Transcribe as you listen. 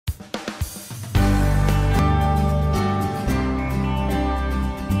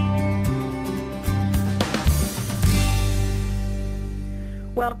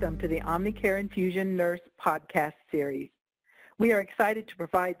Welcome to the Omnicare Infusion Nurse podcast series. We are excited to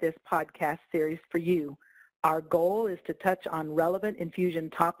provide this podcast series for you. Our goal is to touch on relevant infusion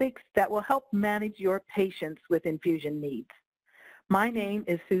topics that will help manage your patients with infusion needs. My name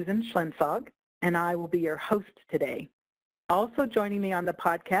is Susan Schlensog, and I will be your host today. Also joining me on the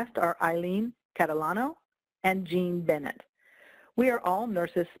podcast are Eileen Catalano and Jean Bennett. We are all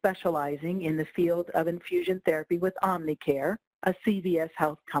nurses specializing in the field of infusion therapy with Omnicare, a CVS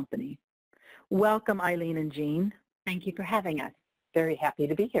Health company. Welcome, Eileen and Jean. Thank you for having us. Very happy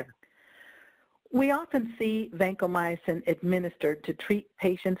to be here. We often see vancomycin administered to treat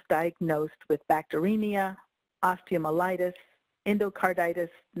patients diagnosed with bacteremia, osteomyelitis, endocarditis,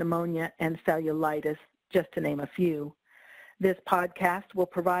 pneumonia, and cellulitis, just to name a few. This podcast will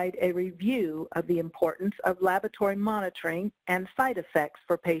provide a review of the importance of laboratory monitoring and side effects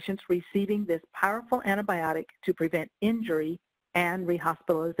for patients receiving this powerful antibiotic to prevent injury and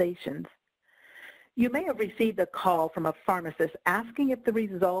rehospitalizations. You may have received a call from a pharmacist asking if the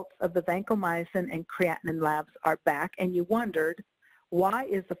results of the vancomycin and creatinine labs are back, and you wondered, why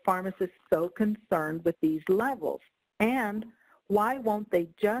is the pharmacist so concerned with these levels? And why won't they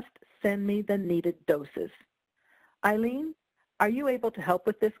just send me the needed doses? Eileen, are you able to help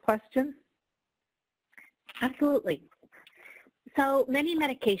with this question? Absolutely. So many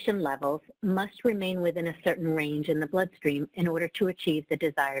medication levels must remain within a certain range in the bloodstream in order to achieve the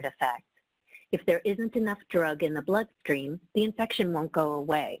desired effect. If there isn't enough drug in the bloodstream, the infection won't go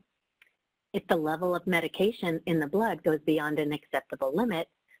away. If the level of medication in the blood goes beyond an acceptable limit,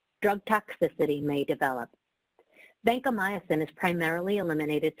 drug toxicity may develop. Vancomycin is primarily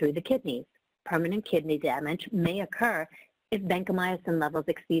eliminated through the kidneys. Permanent kidney damage may occur if vancomycin levels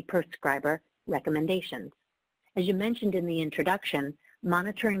exceed prescriber recommendations. As you mentioned in the introduction,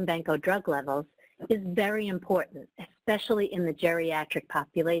 monitoring vanco drug levels is very important, especially in the geriatric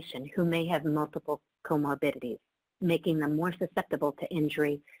population who may have multiple comorbidities, making them more susceptible to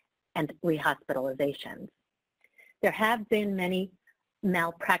injury and rehospitalizations. There have been many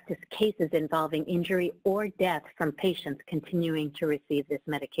malpractice cases involving injury or death from patients continuing to receive this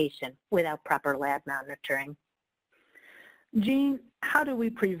medication without proper lab monitoring. Jean, how do we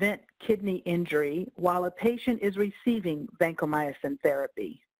prevent kidney injury while a patient is receiving vancomycin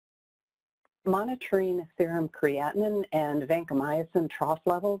therapy? Monitoring serum creatinine and vancomycin trough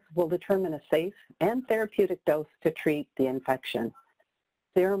levels will determine a safe and therapeutic dose to treat the infection.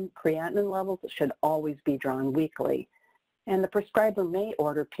 Serum creatinine levels should always be drawn weekly, and the prescriber may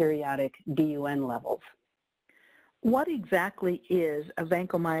order periodic BUN levels. What exactly is a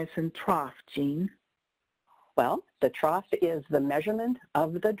vancomycin trough, Jean? Well, the trough is the measurement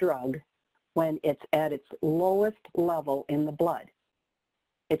of the drug when it's at its lowest level in the blood.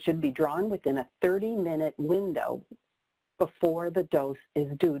 It should be drawn within a 30-minute window before the dose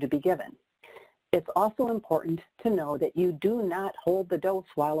is due to be given. It's also important to know that you do not hold the dose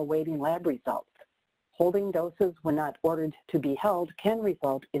while awaiting lab results. Holding doses when not ordered to be held can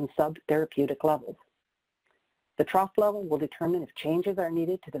result in subtherapeutic levels. The trough level will determine if changes are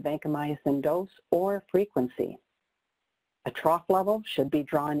needed to the vancomycin dose or frequency. A trough level should be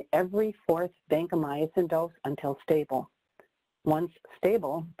drawn every fourth vancomycin dose until stable. Once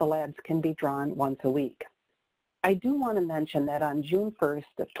stable, the labs can be drawn once a week. I do want to mention that on June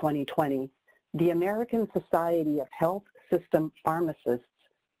 1st of 2020, the American Society of Health System Pharmacists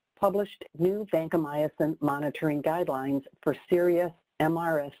published new vancomycin monitoring guidelines for serious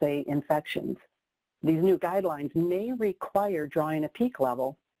MRSA infections. These new guidelines may require drawing a peak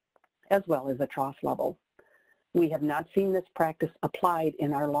level as well as a trough level. We have not seen this practice applied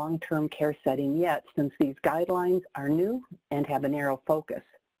in our long-term care setting yet, since these guidelines are new and have a narrow focus.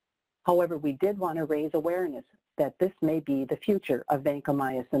 However, we did want to raise awareness that this may be the future of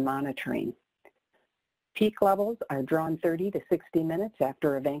vancomycin monitoring. Peak levels are drawn 30 to 60 minutes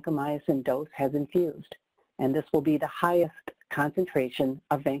after a vancomycin dose has infused, and this will be the highest concentration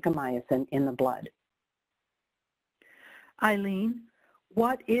of vancomycin in the blood. Eileen,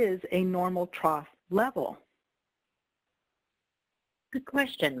 what is a normal trough level? Good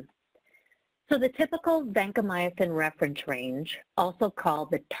question. So the typical vancomycin reference range, also called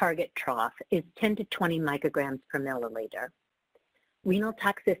the target trough, is 10 to 20 micrograms per milliliter. Renal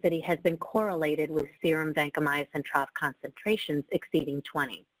toxicity has been correlated with serum vancomycin trough concentrations exceeding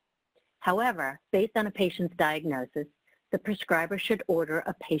 20. However, based on a patient's diagnosis, the prescriber should order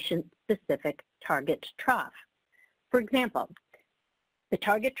a patient-specific target trough. For example, the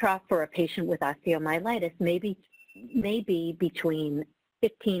target trough for a patient with osteomyelitis may be between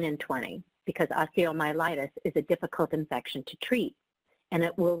 15 and 20, because osteomyelitis is a difficult infection to treat, and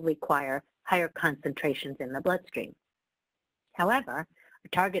it will require higher concentrations in the bloodstream. However, A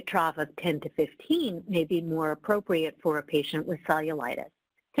target trough of 10 to 15 may be more appropriate for a patient with cellulitis,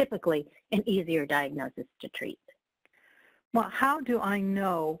 typically an easier diagnosis to treat. Well, how do I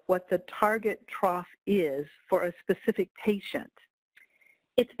know what the target trough is for a specific patient?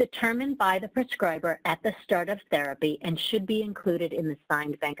 It's determined by the prescriber at the start of therapy and should be included in the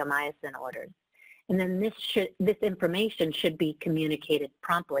signed vancomycin orders. And then this information should be communicated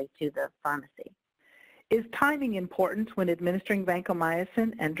promptly to the pharmacy. Is timing important when administering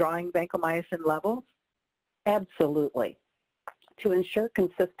vancomycin and drawing vancomycin levels? Absolutely. To ensure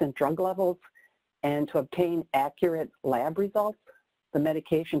consistent drug levels and to obtain accurate lab results, the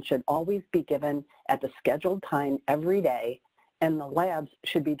medication should always be given at the scheduled time every day, and the labs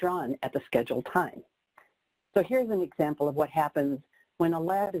should be drawn at the scheduled time. So here's an example of what happens when a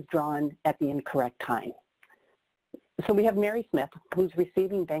lab is drawn at the incorrect time. So we have Mary Smith, who's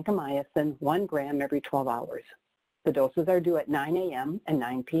receiving vancomycin 1 gram every 12 hours. The doses are due at 9 a.m. and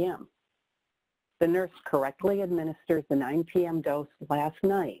 9 p.m. The nurse correctly administers the 9 p.m. dose last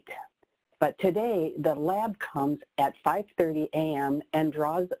night, but today the lab comes at 5:30 a.m. and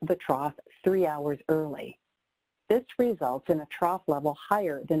draws the trough 3 hours early. This results in a trough level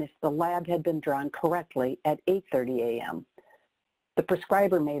higher than if the lab had been drawn correctly at 8:30 a.m. The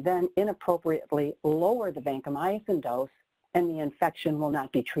prescriber may then inappropriately lower the vancomycin dose, and the infection will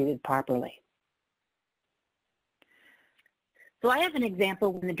not be treated properly. So I have an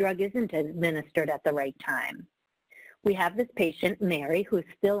example when the drug isn't administered at the right time. We have this patient, Mary, who's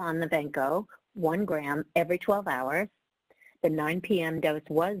still on the Vanco, 1 gram every 12 hours. The 9 p.m. dose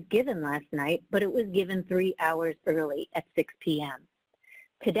was given last night, but it was given 3 hours early at 6 p.m.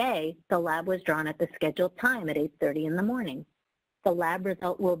 Today, the lab was drawn at the scheduled time at 8:30 in the morning. The lab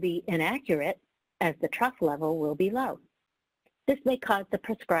result will be inaccurate as the trough level will be low. This may cause the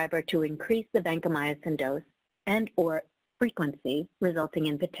prescriber to increase the vancomycin dose and or frequency, resulting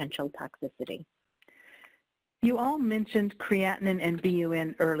in potential toxicity. You all mentioned creatinine and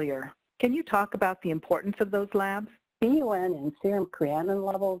BUN earlier. Can you talk about the importance of those labs? BUN and serum creatinine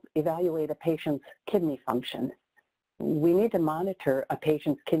levels evaluate a patient's kidney function. We need to monitor a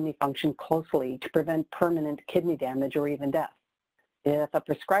patient's kidney function closely to prevent permanent kidney damage or even death. If a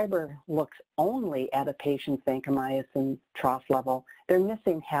prescriber looks only at a patient's vancomycin trough level, they're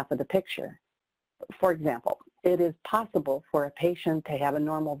missing half of the picture. For example, it is possible for a patient to have a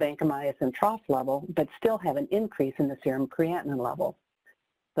normal vancomycin trough level but still have an increase in the serum creatinine level.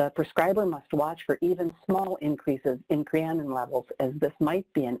 The prescriber must watch for even small increases in creatinine levels, as this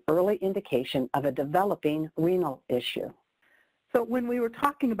might be an early indication of a developing renal issue. So when we were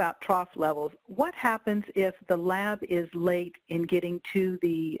talking about trough levels, what happens if the lab is late in getting to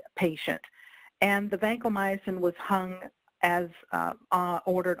the patient and the vancomycin was hung as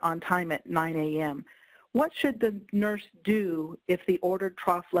ordered on time at 9 a.m.? What should the nurse do if the ordered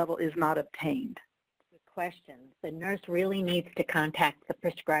trough level is not obtained? Question. The nurse really needs to contact the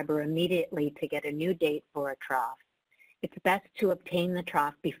prescriber immediately to get a new date for a trough. It's best to obtain the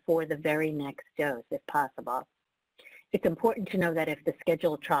trough before the very next dose, if possible. It's important to know that if the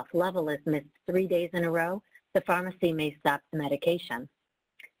scheduled trough level is missed 3 days in a row, the pharmacy may stop the medication.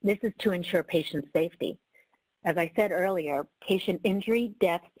 This is to ensure patient safety. As I said earlier, patient injury,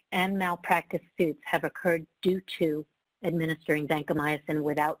 deaths, and malpractice suits have occurred due to administering vancomycin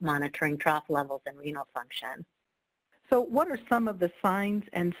without monitoring trough levels and renal function. So what are some of the signs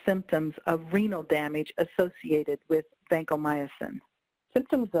and symptoms of renal damage associated with vancomycin?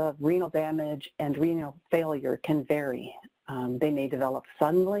 Symptoms of renal damage and renal failure can vary. They may develop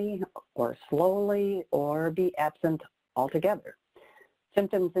suddenly or slowly or be absent altogether.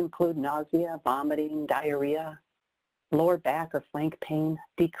 Symptoms include nausea, vomiting, diarrhea, lower back or flank pain,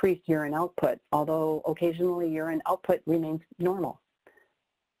 decreased urine output, although occasionally urine output remains normal.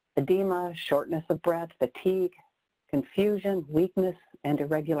 Edema, shortness of breath, fatigue, confusion, weakness, and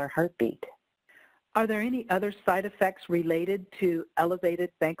irregular heartbeat. Are there any other side effects related to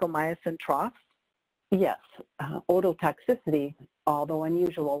elevated vancomycin troughs? Yes, ototoxicity, although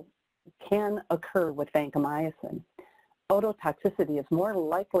unusual, can occur with vancomycin. Ototoxicity is more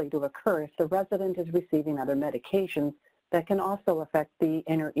likely to occur if the resident is receiving other medications that can also affect the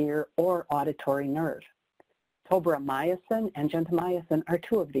inner ear or auditory nerve. Tobramycin and gentamicin are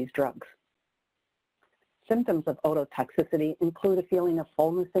two of these drugs. Symptoms of ototoxicity include a feeling of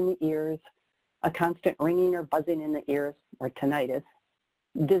fullness in the ears, a constant ringing or buzzing in the ears, or tinnitus,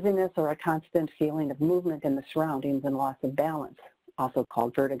 dizziness or a constant feeling of movement in the surroundings and loss of balance, also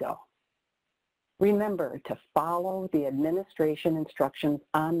called vertigo. Remember to follow the administration instructions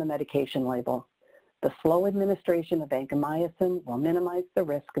on the medication label. The slow administration of vancomycin will minimize the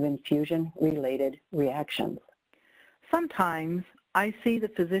risk of infusion-related reactions. Sometimes I see the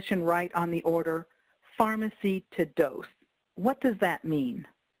physician write on the order, pharmacy to dose. What does that mean?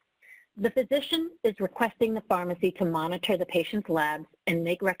 The physician is requesting the pharmacy to monitor the patient's labs and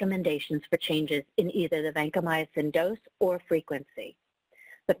make recommendations for changes in either the vancomycin dose or frequency.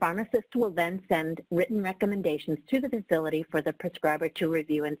 The pharmacist will then send written recommendations to the facility for the prescriber to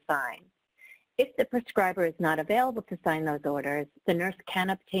review and sign. If the prescriber is not available to sign those orders, the nurse can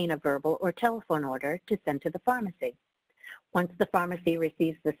obtain a verbal or telephone order to send to the pharmacy. Once the pharmacy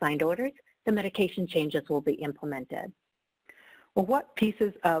receives the signed orders, the medication changes will be implemented. Well, what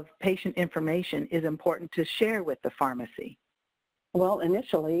pieces of patient information is important to share with the pharmacy? Well,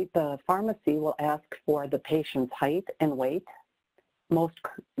 initially, the pharmacy will ask for the patient's height and weight, most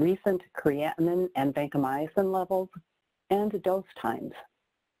recent creatinine and vancomycin levels, and dose times.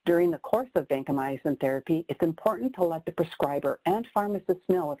 During the course of vancomycin therapy, it's important to let the prescriber and pharmacist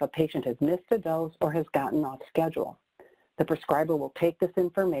know if a patient has missed a dose or has gotten off schedule. The prescriber will take this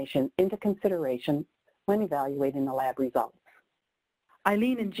information into consideration when evaluating the lab results.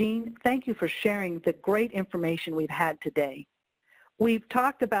 Eileen and Jean, thank you for sharing the great information we've had today. We've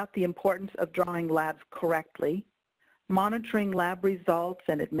talked about the importance of drawing labs correctly, monitoring lab results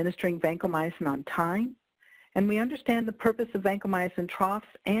and administering vancomycin on time, and we understand the purpose of vancomycin troughs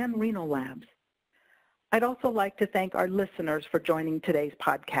and renal labs. I'd also like to thank our listeners for joining today's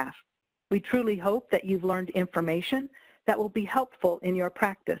podcast. We truly hope that you've learned information that will be helpful in your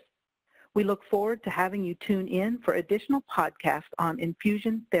practice. We look forward to having you tune in for additional podcasts on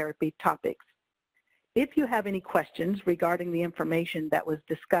infusion therapy topics. If you have any questions regarding the information that was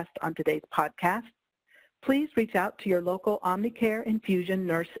discussed on today's podcast, please reach out to your local Omnicare Infusion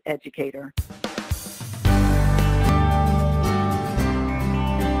nurse educator.